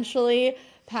 potentially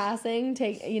passing,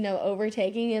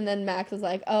 overtaking, and then Max was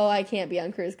like, oh, I can't be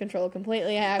on cruise control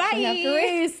completely. I actually have to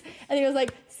race. And he was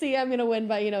like, see, I'm going to win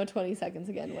by, 20 seconds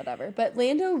again, whatever. But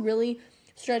Lando really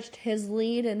stretched his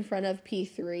lead in front of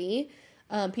P3.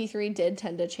 P3 did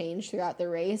tend to change throughout the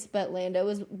race, but Lando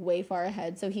was way far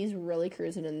ahead, so he's really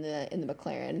cruising in the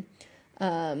McLaren.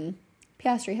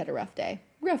 Piastri had a rough day.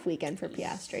 rough weekend for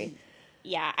Piastri.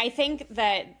 Yeah, I think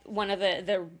that one of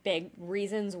the big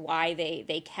reasons why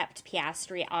they kept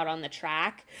Piastri out on the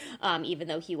track, even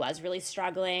though he was really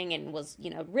struggling and was,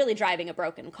 really driving a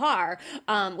broken car,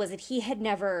 was that he had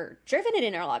never driven at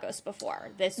Interlagos before.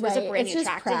 This was a brand new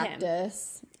track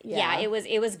practice. to him. Yeah, it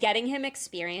was getting him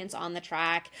experience on the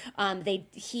track.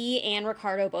 He and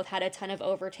Ricciardo both had a ton of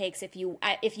overtakes. If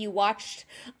you watched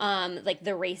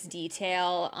the race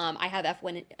detail, I have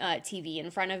F1 TV in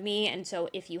front of me, and so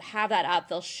if you have that up,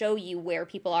 they'll show you where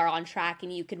people are on track,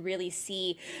 and you can really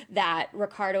see that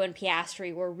Ricciardo and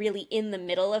Piastri were really in the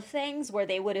middle of things, where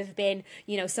they would have been,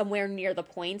 somewhere near the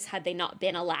points had they not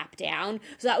been a lap down.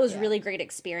 So that was really great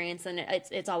experience, and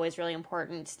it's always really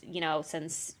important,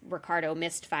 since Ricciardo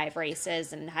missed 5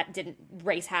 races and didn't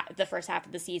race the first half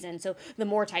of the season. So the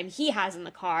more time he has in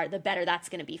the car, the better that's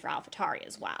going to be for AlphaTauri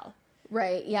as well.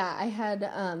 Right. Yeah. I had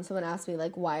someone ask me,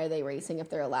 why are they racing if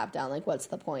they're a lap down? What's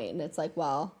the point? And it's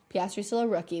well, Piastri's still a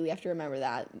rookie. We have to remember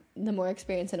that. The more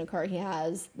experience in a car he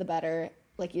has, the better.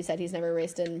 Like you said, he's never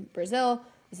raced in Brazil.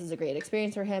 This is a great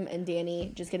experience for him. And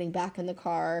Danny just getting back in the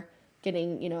car,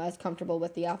 getting, as comfortable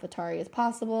with the AlphaTauri as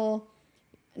possible,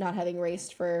 not having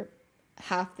raced for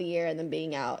half the year and then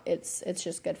being out. It's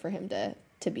just good for him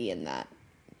to be in that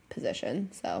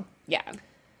position. So yeah.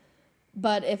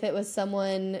 But if it was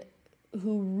someone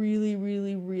who really,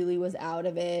 really, really was out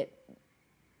of it,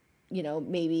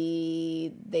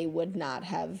 maybe they would not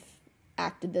have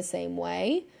acted the same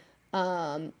way.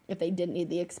 If they didn't need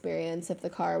the experience, if the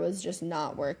car was just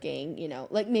not working,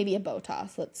 maybe a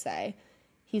Bottas, let's say.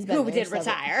 He's been who did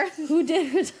retire. Who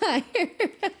did retire.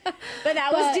 But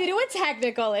that was due to a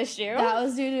technical issue. That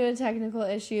was due to a technical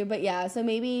issue. But yeah, so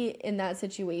maybe in that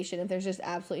situation, if there's just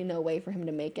absolutely no way for him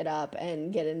to make it up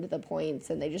and get into the points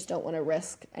and they just don't want to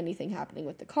risk anything happening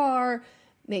with the car,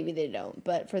 maybe they don't.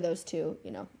 But for those two,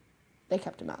 they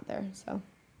kept him out there, so...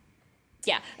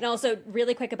 Yeah, and also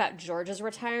really quick about George's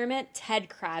retirement, Ted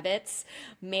Kravitz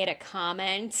made a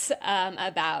comment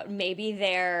about maybe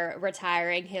they're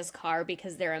retiring his car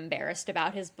because they're embarrassed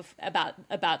about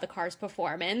about the car's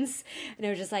performance, and it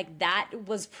was just that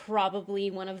was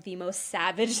probably one of the most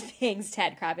savage things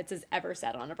Ted Kravitz has ever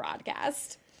said on a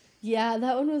broadcast. Yeah,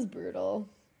 that one was brutal.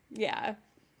 Yeah.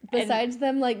 Besides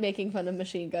them making fun of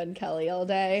Machine Gun Kelly all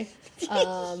day,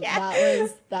 that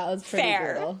was pretty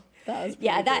fair. Brutal. That was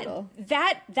pretty brutal.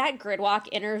 That Gridwalk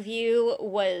interview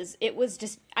was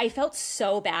just, I felt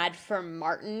so bad for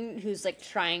Martin, who's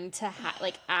trying to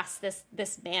ask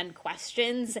this man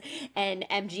questions, and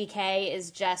MGK is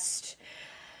just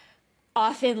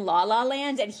off in La La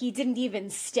Land, and he didn't even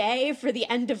stay for the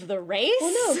end of the race.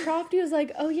 Well, no, Crofty was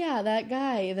oh yeah, that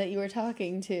guy that you were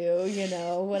talking to,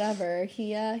 whatever.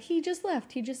 He just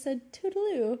left. He just said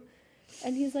toodaloo.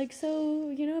 And he's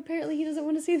so, apparently he doesn't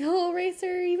want to see the whole race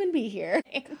or even be here.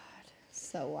 God,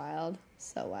 so wild.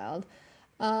 So wild.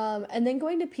 And then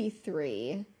going to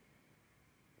P3,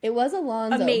 it was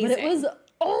Alonso, amazing. But it was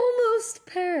almost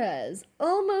Perez,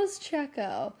 almost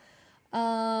Checo.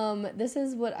 This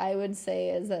is what I would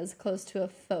say is as close to a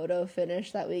photo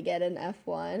finish that we get in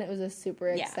F1. It was a super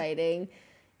exciting,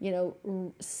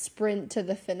 sprint to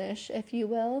the finish, if you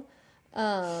will.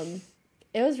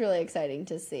 It was really exciting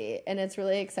to see, and it's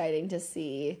really exciting to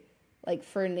see,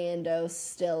 Fernando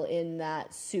still in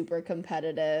that super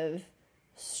competitive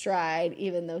stride,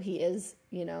 even though he is,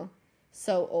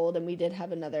 so old, and we did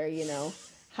have another,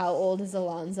 how old is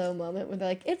Alonso moment where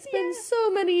they're it's been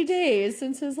so many days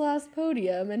since his last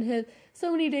podium, and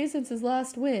so many days since his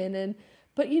last win,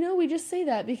 but, we just say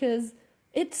that because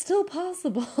it's still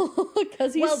possible,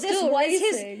 because he's still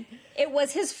racing. It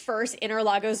was his first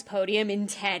Interlagos podium in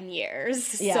 10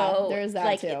 years. Yeah, so, there's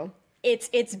that too.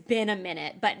 It's been a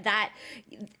minute, but that,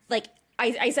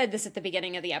 I said this at the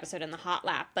beginning of the episode in the hot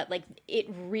lap, but it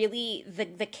really,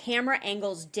 the camera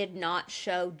angles did not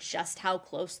show just how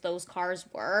close those cars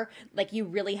were. You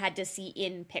really had to see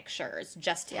in pictures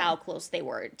just how close they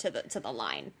were to the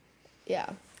line. Yeah,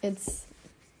 it's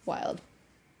wild.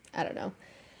 I don't know.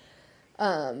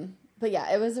 But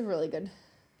yeah, it was a really good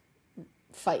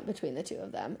fight between the two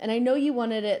of them. And I know you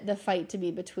wanted the fight to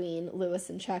be between Lewis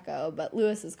and Checo, but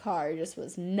Lewis's car just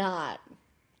was not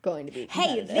going to be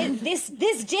competitive. Hey, this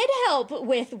did help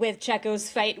with Checo's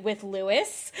fight with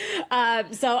Lewis,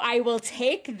 so I will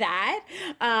take that.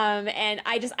 And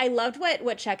I loved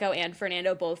what Checo and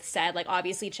Fernando both said.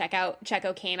 Obviously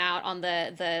Checo came out on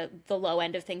the low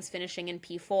end of things, finishing in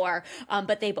P4,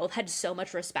 but they both had so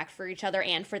much respect for each other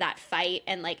and for that fight.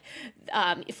 And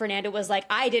Fernando was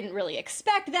I didn't really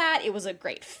expect that. It was a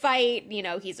great fight.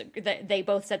 They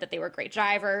both said that they were great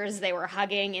drivers. They were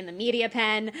hugging in the media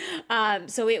pen.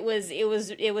 So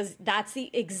that's the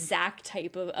exact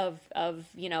type of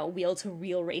wheel to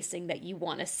wheel racing that you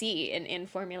want to see in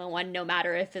Formula One, no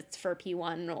matter if it's for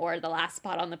P1 or the last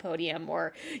spot on the podium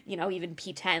or, even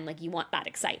P10. Like, you want that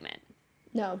excitement.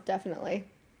 No, definitely.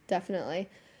 Definitely.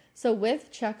 So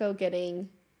with Checo getting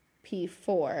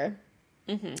P4,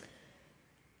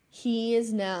 he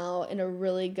is now in a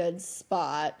really good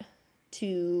spot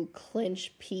to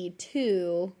clinch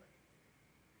P2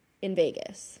 in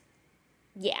Vegas.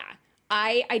 Yeah.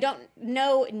 I don't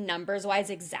know numbers-wise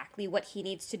exactly what he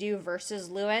needs to do versus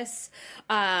Lewis,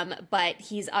 but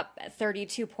he's up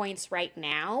 32 points right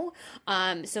now,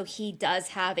 so he does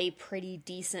have a pretty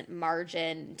decent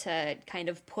margin to kind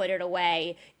of put it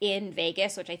away in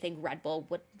Vegas, which I think Red Bull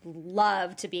would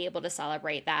love to be able to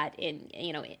celebrate that in,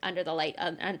 under the light,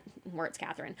 words,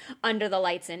 Catherine, under the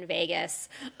lights in Vegas.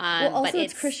 Well, also,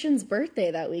 it's Christian's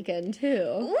birthday that weekend,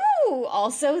 too. Ooh,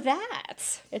 also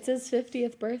that. It's his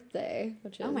 50th birthday,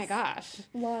 which is... Oh my gosh.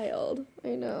 Wild.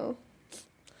 I know.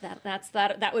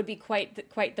 That would be quite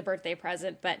the birthday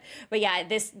present, but yeah,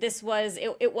 this was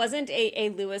it wasn't a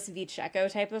Lewis v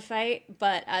Checo type of fight,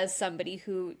 but as somebody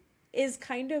who is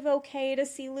kind of okay to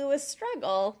see Lewis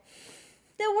struggle,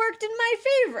 that worked in my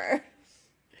favor.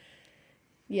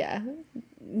 Yeah,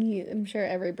 I'm sure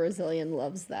every Brazilian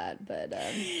loves that, but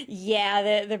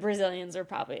yeah, the Brazilians are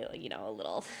probably a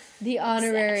little the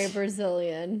honorary upset.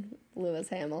 Brazilian Lewis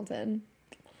Hamilton.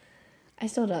 I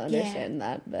still don't understand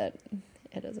that, but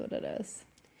it is what it is.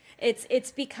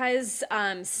 It's because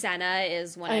Senna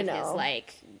is one of his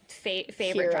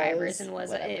favorite drivers and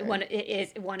was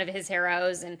one of his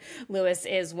heroes, and Lewis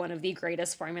is one of the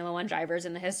greatest Formula One drivers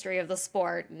in the history of the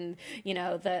sport, and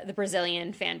the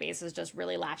Brazilian fan base has just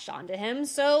really latched onto him.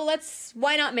 So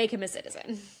why not make him a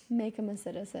citizen? Make him a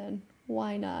citizen.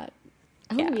 Why not?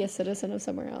 I want to be a citizen of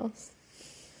somewhere else.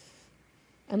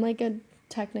 I'm not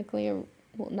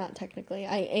technically.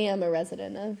 I am a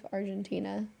resident of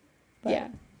Argentina, but yeah.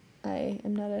 I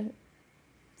am not a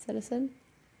citizen.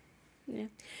 Yeah.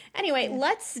 Anyway,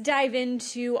 let's dive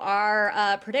into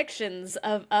our predictions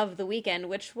of the weekend,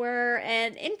 which were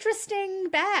an interesting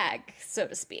bag, so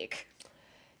to speak.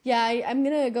 Yeah, I'm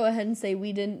going to go ahead and say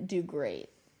we didn't do great.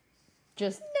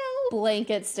 Just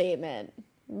blanket statement.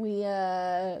 We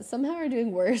somehow are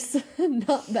doing worse,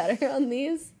 not better on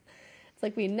these. It's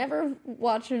like we never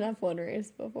watched an F1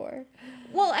 race before.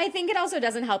 Well, I think it also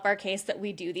doesn't help our case that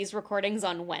we do these recordings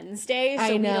on Wednesday,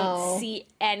 so we don't see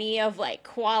any of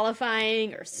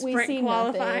qualifying or sprint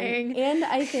qualifying. Nothing. And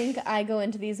I think I go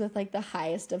into these with the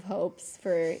highest of hopes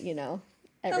for, everything.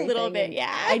 A little bit,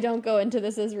 yeah. I don't go into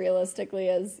this as realistically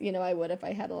as, I would if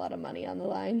I had a lot of money on the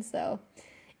line, so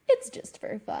it's just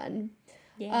for fun.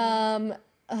 Yeah.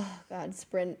 Oh God,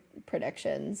 sprint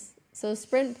predictions. So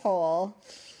sprint pole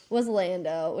was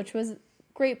Lando, which was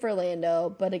great for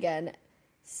Lando, but again,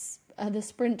 the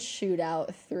sprint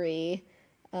shootout 3,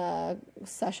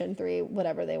 session 3,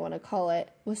 whatever they want to call it,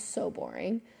 was so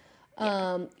boring.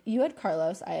 Yeah. You had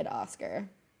Carlos, I had Oscar.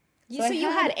 So you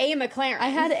had a McLaren. I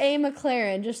had a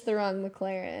McLaren, just the wrong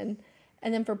McLaren.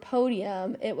 And then for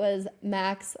podium, it was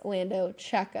Max, Lando,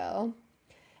 Checo.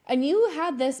 And you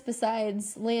had this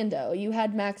besides Lando. You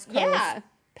had Max, Carlos,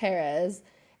 Perez,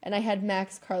 and I had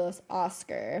Max, Carlos,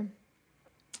 Oscar.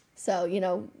 So,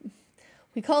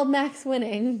 we called Max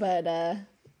winning, but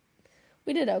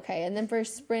we did okay. And then for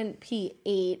sprint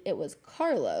P8, it was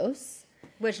Carlos.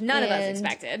 Which none of us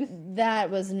expected. That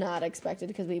was not expected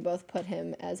because we both put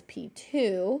him as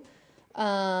P2.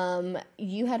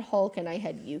 You had Hulk and I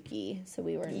had Yuki, so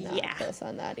we were not close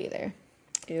on that either.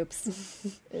 Oops.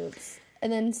 Oops.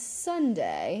 And then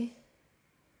Sunday,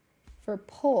 for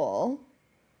pole,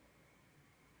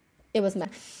 it was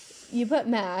Max. You put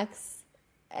Max,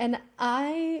 and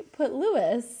I put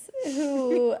Lewis,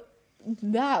 who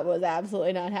that was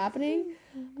absolutely not happening.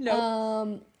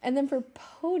 Nope. And then for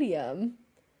podium,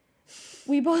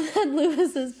 we both had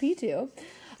Lewis as P2.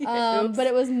 But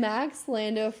it was Max,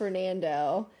 Lando,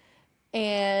 Fernando,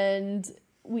 and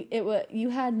you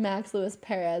had Max, Lewis,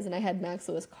 Perez, and I had Max,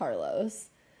 Lewis, Carlos.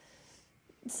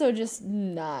 So just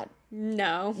not.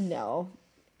 No.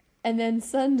 And then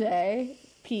Sunday,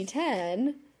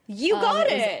 P10. You got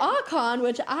it. Ocon,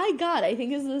 which I got. I think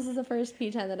this is the first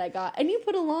P10 that I got. And you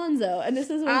put Alonso, and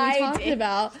this is what we talked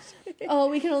about. Oh,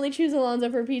 we can only choose Alonso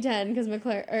for P10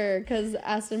 because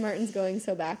Aston Martin's going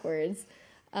so backwards.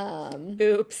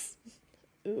 Oops.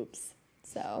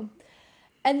 So,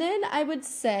 and then I would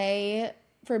say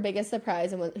for biggest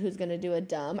surprise and who's going to do a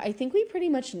dumb, I think we pretty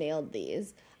much nailed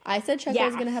these. I said Checo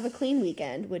was going to have a clean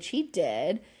weekend, which he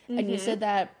did. Mm-hmm. And you said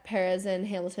that Perez and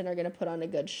Hamilton are going to put on a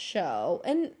good show.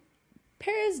 And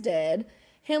Perez did.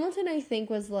 Hamilton, I think,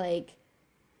 was like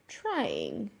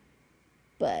trying,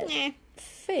 but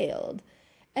failed.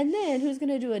 And then who's going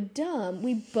to do a dumb?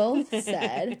 We both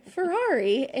said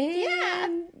Ferrari,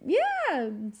 and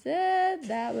said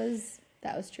that was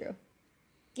true.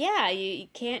 Yeah, you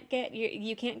can't get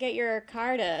your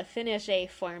car to finish a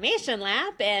formation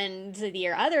lap, and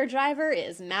your other driver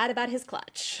is mad about his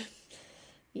clutch.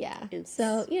 Yeah. Oops.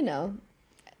 So,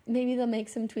 maybe they'll make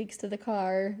some tweaks to the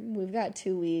car. We've got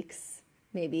 2 weeks.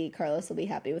 Maybe Carlos will be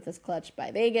happy with his clutch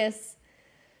by Vegas.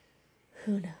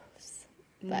 Who knows?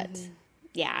 But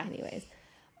yeah. Anyways,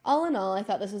 all in all, I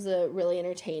thought this was a really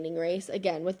entertaining race.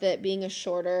 Again, with it being a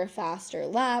shorter, faster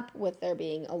lap, with there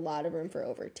being a lot of room for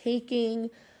overtaking.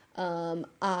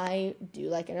 I do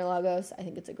like Interlagos. I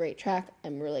think it's a great track.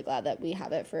 I'm really glad that we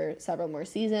have it for several more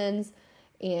seasons.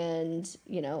 And,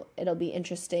 it'll be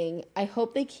interesting. I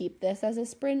hope they keep this as a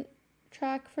sprint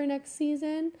track for next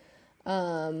season.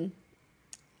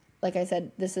 Like I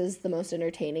said, this is the most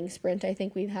entertaining sprint I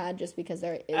think we've had, just because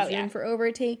there is room for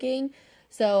overtaking.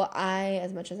 So I,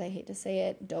 as much as I hate to say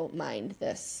it, don't mind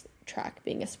this track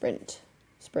being a sprint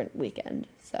weekend.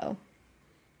 So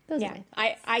those are my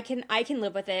thoughts. I can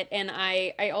live with it, and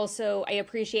I also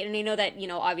appreciate, and I know that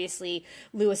obviously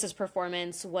Lewis's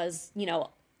performance was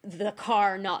the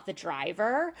car, not the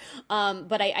driver.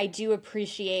 But I do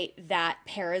appreciate that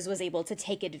Perez was able to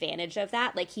take advantage of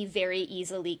that. Like, he very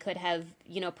easily could have,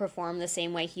 performed the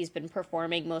same way he's been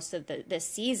performing most of this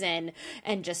season,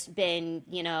 and just been,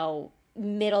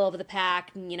 middle of the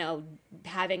pack,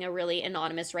 having a really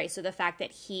anonymous race. So the fact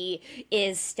that he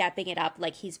is stepping it up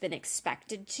like he's been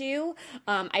expected to,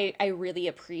 I really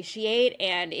appreciate,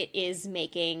 and it is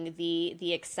making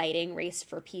the exciting race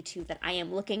for P2 that I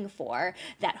am looking for,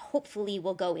 that hopefully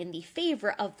will go in the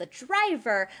favor of the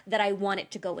driver that I want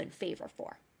it to go in favor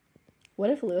for. What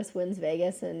if Lewis wins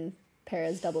Vegas and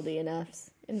Perez double DNFs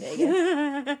in Vegas?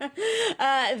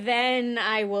 Then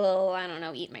I will, I don't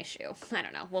know, eat my shoe. I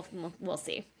don't know. We'll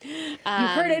see. You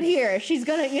heard it here. She's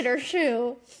gonna eat her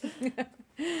shoe.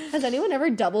 Has anyone ever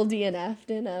double DNF'd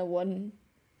in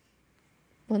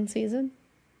one season?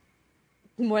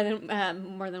 More than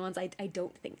once? I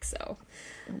don't think so.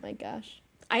 Oh my gosh.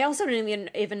 I also don't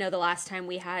even know the last time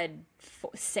we had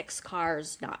 6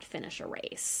 cars not finish a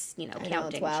race,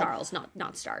 counting Charles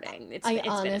not starting. It's been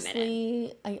a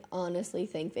minute. I honestly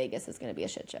think Vegas is going to be a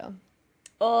shit show.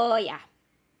 Oh, yeah.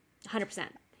 100%.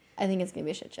 I think it's going to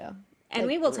be a shit show. And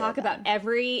we will talk about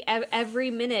every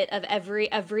minute of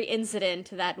every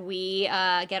incident that we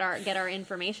get our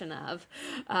information of.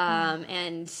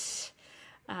 And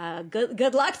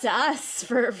good luck to us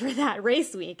for that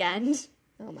race weekend.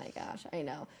 Oh my gosh, I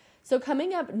know. So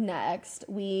coming up next,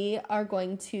 we are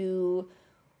going to,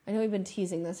 I know we've been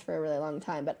teasing this for a really long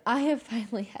time, but I have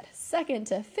finally had a second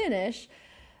to finish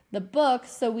the book.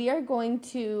 So we are going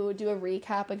to do a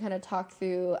recap and kind of talk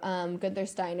through Gunther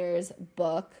Steiner's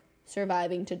book,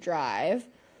 Surviving to Drive,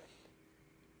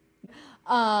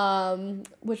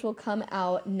 which will come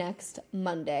out next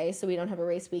Monday. So we don't have a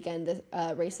race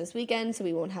this weekend, so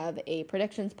we won't have a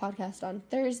predictions podcast on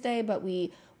Thursday, but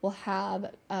we will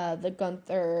have the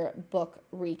Gunther book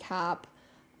recap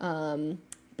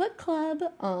book club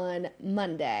on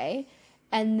Monday.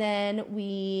 And then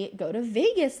we go to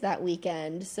Vegas that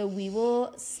weekend. So we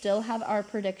will still have our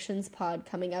predictions pod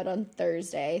coming out on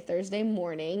Thursday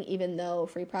morning, even though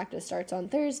free practice starts on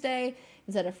Thursday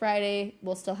instead of Friday.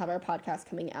 We'll still have our podcast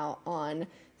coming out on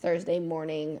Thursday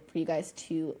morning for you guys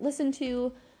to listen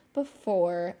to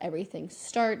before everything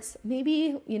starts.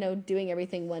 Maybe, doing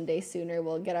everything one day sooner,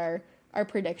 we'll get our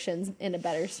predictions in a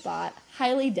better spot.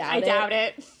 Highly doubt it. I doubt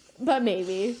it. But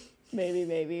maybe.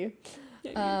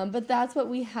 But that's what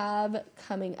we have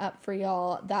coming up for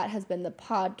y'all. That has been the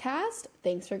podcast.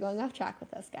 Thanks for going off track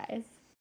with us, guys.